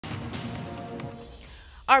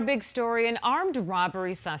Our big story, an armed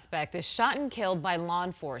robbery suspect is shot and killed by law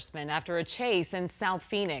enforcement after a chase in South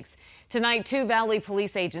Phoenix. Tonight, 2 Valley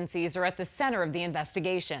police agencies are at the center of the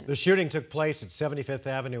investigation. The shooting took place at 75th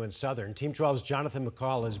Avenue in Southern. Team 12's Jonathan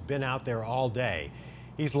McCall has been out there all day.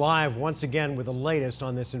 He's live once again with the latest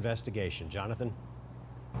on this investigation. Jonathan?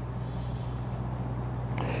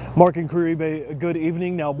 Mark and Kuribe, good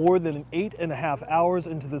evening. Now, more than 8.5 hours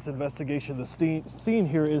into this investigation, the scene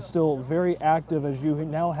here is still very active as you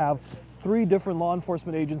now have 3 different law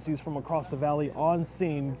enforcement agencies from across the valley on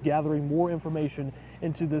scene gathering more information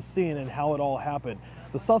into this scene and how it all happened.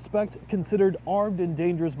 The suspect considered armed and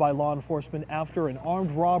dangerous by law enforcement after an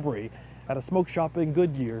armed robbery at a smoke shop in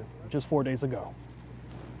Goodyear just 4 days ago.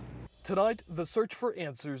 Tonight, the search for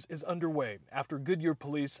answers is underway after Goodyear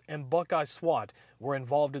police and Buckeye SWAT were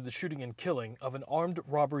involved in the shooting and killing of an armed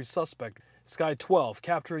robbery suspect, Sky 12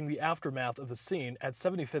 capturing the aftermath of the scene at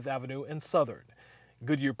 75th Avenue and Southern.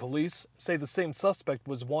 Goodyear police say the same suspect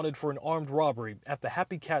was wanted for an armed robbery at the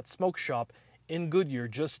Happy Cat smoke shop in Goodyear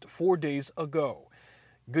just 4 days ago.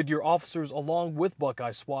 Goodyear officers, along with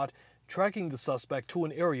Buckeye SWAT, tracking the suspect to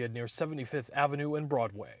an area near 75th Avenue and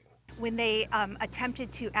Broadway. When they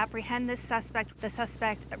attempted to apprehend the suspect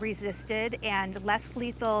resisted, and less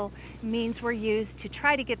lethal means were used to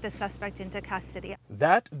try to get the suspect into custody.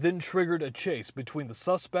 That then triggered a chase between the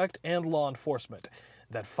suspect and law enforcement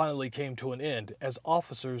that finally came to an end as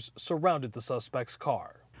officers surrounded the suspect's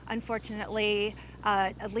car. Unfortunately,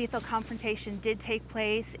 a lethal confrontation did take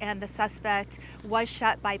place and the suspect was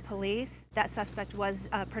shot by police. That suspect was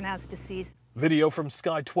pronounced deceased. Video from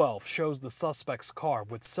Sky 12 shows the suspect's car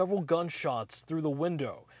with several gunshots through the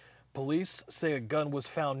window. Police say a gun was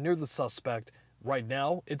found near the suspect. Right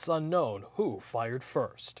now, it's unknown who fired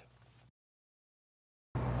first.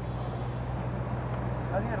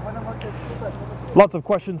 Lots of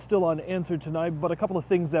questions still unanswered tonight, but a couple of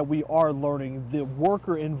things that we are learning. The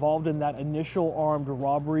worker involved in that initial armed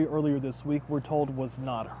robbery earlier this week, we're told, was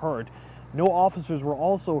not hurt. No officers were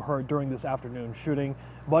also hurt during this afternoon shooting,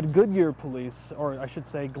 but Goodyear police, or I should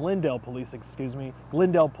say Glendale police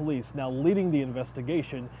now leading the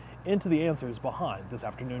investigation into the answers behind this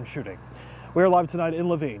afternoon shooting. We're live tonight in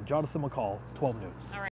Laveen. Jonathan McCall, 12 News.